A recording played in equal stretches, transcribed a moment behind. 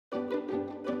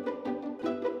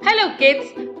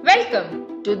kids,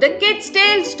 welcome to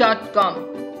thekidstales.com.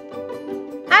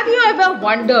 Have you ever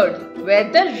wondered where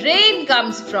the rain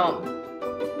comes from?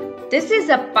 This is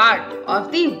a part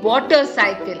of the water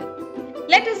cycle.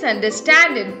 Let us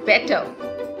understand it better.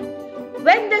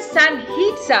 When the sun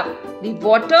heats up the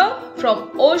water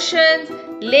from oceans,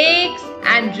 lakes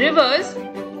and rivers,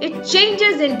 it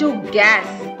changes into gas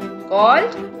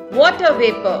called water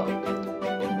vapor.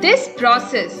 This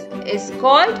process is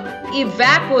called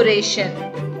evaporation.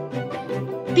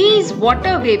 These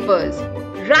water vapors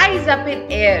rise up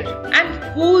in air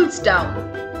and cools down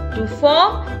to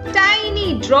form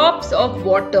tiny drops of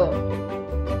water.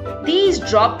 These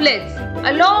droplets,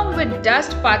 along with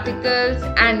dust particles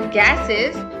and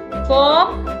gases,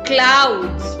 form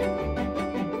clouds.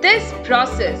 This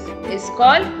process is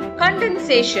called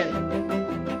condensation.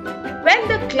 When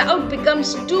the cloud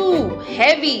becomes too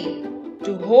heavy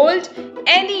to hold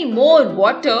any more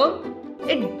water,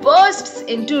 it bursts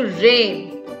into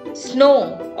rain,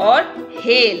 snow or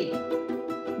hail.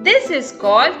 This is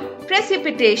called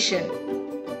precipitation.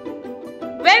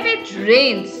 When it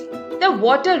rains, the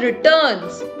water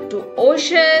returns to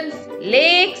oceans,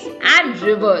 lakes and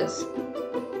rivers.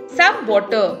 Some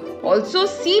water also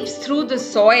seeps through the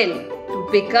soil to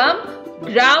become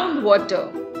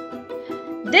groundwater.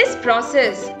 This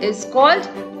process is called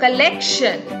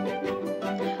collection.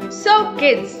 So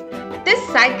kids, this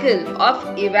cycle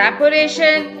of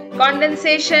evaporation,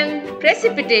 condensation,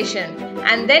 precipitation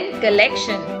and then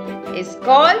collection is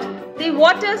called the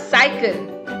water cycle.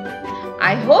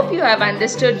 I hope you have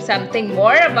understood something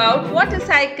more about water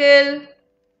cycle.